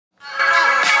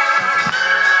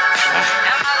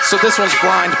So this one's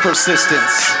blind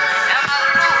persistence.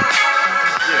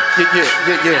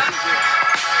 Yeah.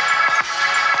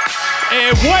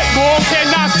 And what more can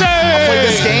I say? I play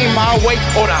this game my way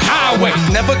or the highway.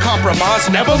 Never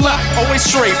compromise, never lie. Always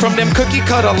stray from them cookie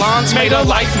cutter lines. Made a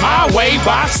life my way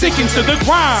by sticking to the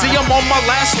grind. See, I'm on my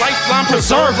last lifeline,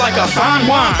 preserved like a fine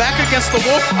wine. Back against the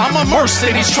wall, I'm immersed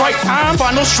in these strike time.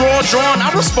 Final straw drawn,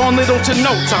 I respond little to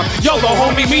no time. YOLO,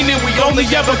 homie, meaning we only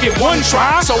ever get one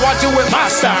try. So I do it my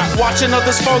style. Watching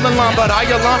others fall in line, but I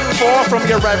align far from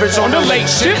your average on the late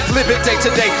shift. Live it day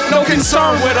to day, no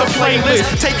concern with a playlist.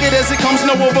 Take it as it comes,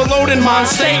 no overload in mind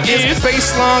state is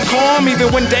baseline calm, even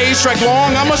when days drag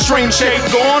long. I'm a strange shape,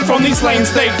 gone from these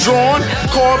lanes they've drawn,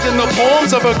 carved in the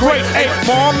palms of a great ape.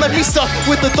 Mom, let me stuck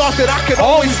with the thought that I could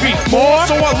always be more.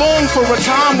 So I long for a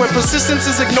time where persistence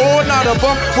is ignored, not a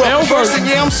bump. Well versed, and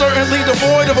yeah, I'm certainly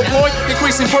devoid of a ploy,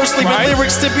 increasing personally with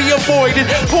lyrics to be avoided.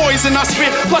 Poison I spit,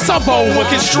 plus I bow and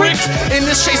constrict. In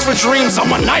this chase for dreams,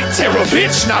 I'm a night terror,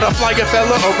 bitch. Not a flyer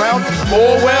fella around,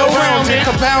 more well-rounded,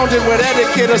 compounded with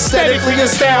etiquette, aesthetically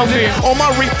astounding. On my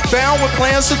rebound with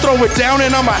plans to throw it down,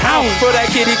 and I'm a hound for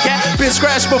that kitty cat. Been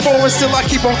scratched before and still I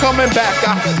keep on coming back.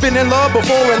 I've been in love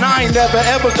before and I ain't never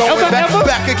ever going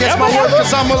back against my word,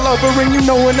 cause I'm a lover and you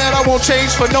knowing that I won't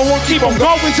change for no one. Keep on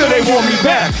going till they want me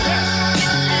back.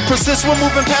 Persist when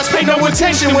moving past, pay no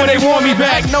attention when they want me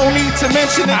back. No need to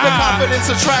mention it, the confidence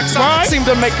attracts. I seem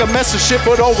to make a mess of shit,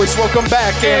 but always welcome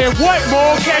back. And what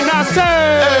more can I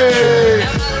say?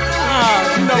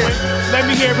 You know it. Let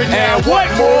me hear it now. And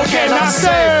what more can I say?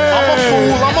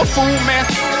 I'm a fool, man.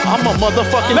 I'm a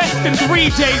motherfucking. Less than 3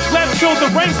 days left till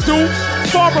the rent's due.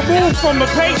 Far removed from the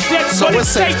paycheck, so but it's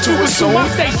safe to assume I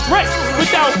stay stressed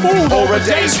without food or a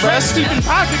day's rest. Even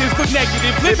positive but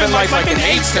negative, living life like an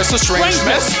AIDS test, a strange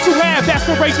mess. To have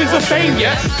aspirations of fame,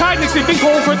 yeah. Kindness in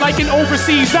covert like an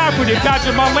overseas operative.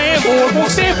 Dodging my landlord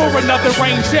won't stand for another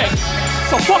rain check.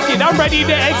 So fuck it, I'm ready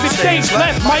to exit stage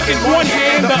left. Mic in one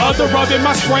hand, the other rubbing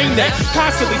my sprained neck.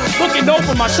 Constantly looking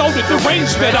over my shoulder,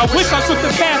 deranged bed. I wish I took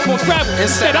the path more travel.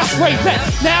 Instead, I straight left.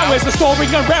 Now as the story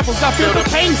unravels, I feel the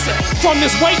pain set from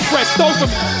this weight press over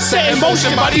me. Set in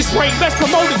motion by these brainless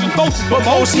promoters and coaches, but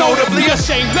most notably a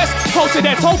shameless culture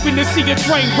that's hoping to see a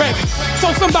train wreck.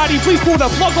 So somebody please pull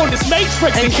the plug on this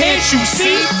matrix. And can't you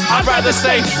see? I'd rather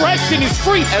stay fresh and it's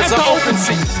free as the open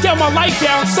sea. Scale my life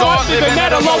down, start living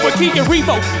at a lower key and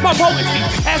revoke my potency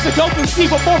as a dope MC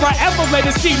before I ever let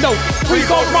it see no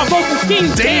revoke my vocal scheme.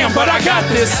 Damn, but I got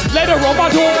this. Letter on my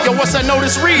door. Yo, what's that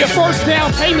notice read? Your first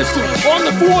down payments to on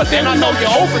the 4th, then I know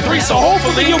you're over 3. So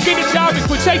hopefully you'll get a job and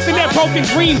quit chasing that broken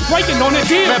dream, breaking on a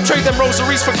deal. Rap trade them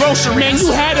rosaries for groceries. Man,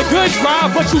 you had a good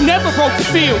drive, but you never broke the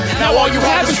field. Now all you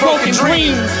have is broken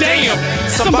dreams. Damn.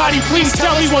 Somebody please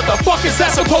tell me what the fuck is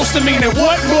that supposed to mean, and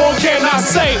what more can I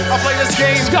say? I play this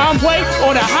game Skyway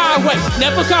on the highway,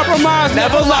 never compromise,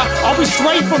 never lie. Always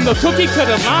straight from the cookie to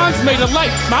the lines, made a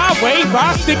life my way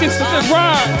by sticking to the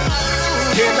grind.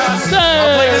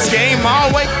 I play this game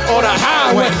my way or the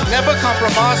highway. Never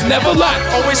compromise, never lie.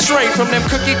 Always straight from them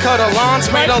cookie cutter lines.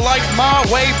 Made a life my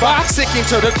way by sticking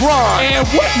to the grind. And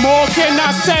what more can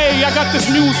I say? I got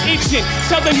this news itching,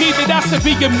 telling me that I should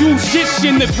be a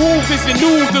musician. The groove isn't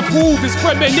new, the groove is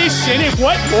premonition. And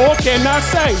what more can I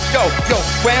say? Yo,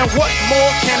 man, what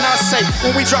more can I say?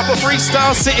 When we drop a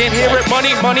freestyle, sitting here at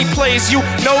Money Plays. You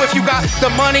know if you got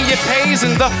the money, it pays.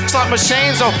 And the slot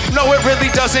machines, oh, no, it really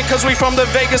doesn't, cause we from the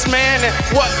Vegas, man. And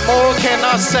what more can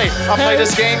I say? I play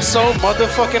this game so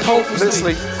motherfucking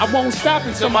hopelessly. I won't stop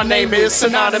until my name is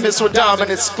synonymous with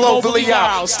dominance. Globally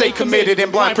out, stay committed in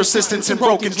blind persistence and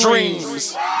broken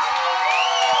dreams.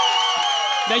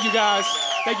 Thank you guys.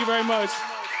 Thank you very much.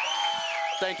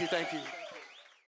 Thank you.